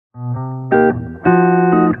Hi,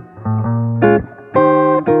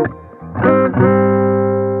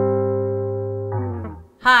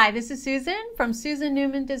 this is Susan from Susan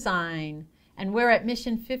Newman Design, and we're at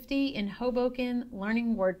Mission 50 in Hoboken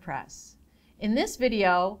learning WordPress. In this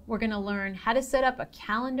video, we're going to learn how to set up a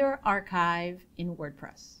calendar archive in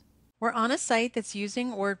WordPress. We're on a site that's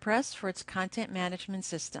using WordPress for its content management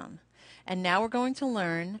system, and now we're going to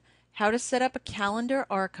learn how to set up a calendar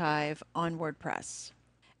archive on WordPress.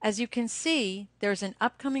 As you can see, there's an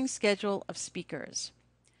upcoming schedule of speakers.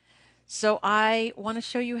 So I want to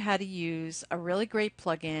show you how to use a really great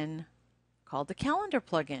plugin called the Calendar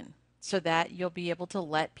plugin so that you'll be able to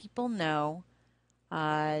let people know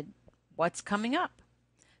what's coming up.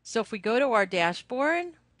 So if we go to our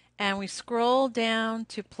dashboard and we scroll down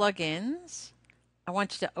to plugins, I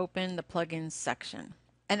want you to open the plugins section.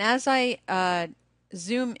 And as I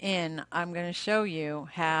zoom in, I'm going to show you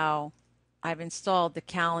how I've installed the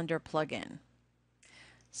Calendar plugin.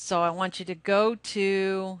 So I want you to go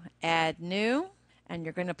to Add New, and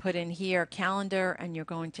you're going to put in here Calendar, and you're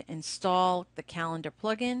going to install the Calendar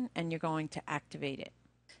plugin, and you're going to activate it.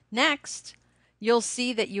 Next, you'll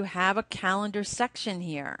see that you have a calendar section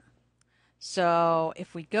here. So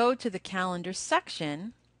if we go to the calendar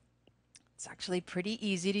section, it's actually pretty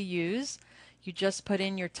easy to use. You just put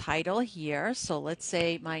in your title here. So let's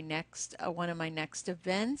say my next one of my next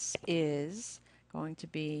events is going to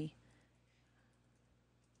be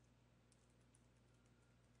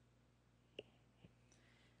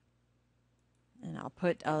and I'll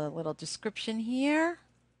put a little description here.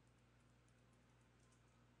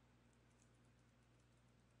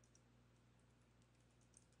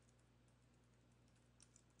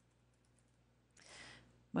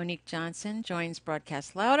 Monique Johnson joins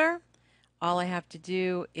Broadcast Louder. All I have to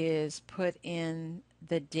do is put in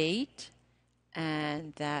the date,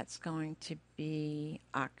 and that's going to be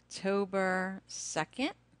October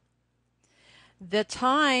 2nd. The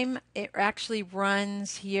time, it actually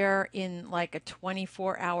runs here in like a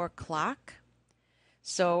 24-hour clock.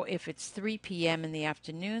 So if it's 3 p.m. in the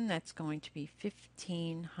afternoon, that's going to be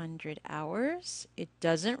 1500 hours. It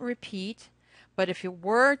doesn't repeat, but if it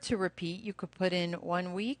were to repeat, you could put in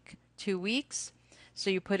 1 week, 2 weeks. So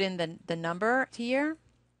you put in the number here.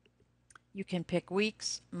 You can pick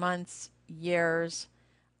weeks, months, years,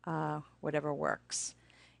 whatever works.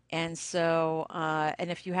 And so, and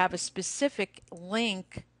if you have a specific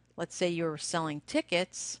link, let's say you're selling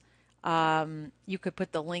tickets, you could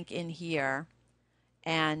put the link in here.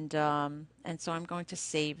 And so I'm going to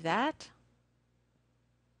save that.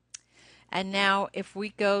 And now if we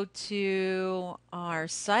go to our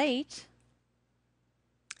site,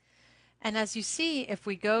 and as you see, if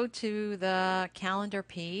we go to the calendar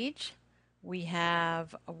page, we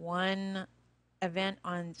have one event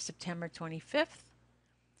on September 25th.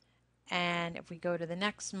 And if we go to the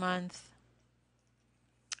next month,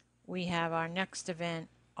 we have our next event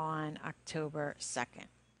on October 2nd.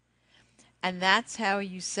 And that's how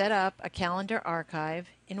you set up a calendar archive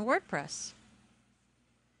in WordPress.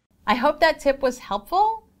 I hope that tip was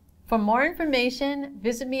helpful. For more information,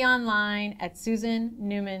 visit me online at Susan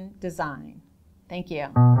Newman Design. Thank you.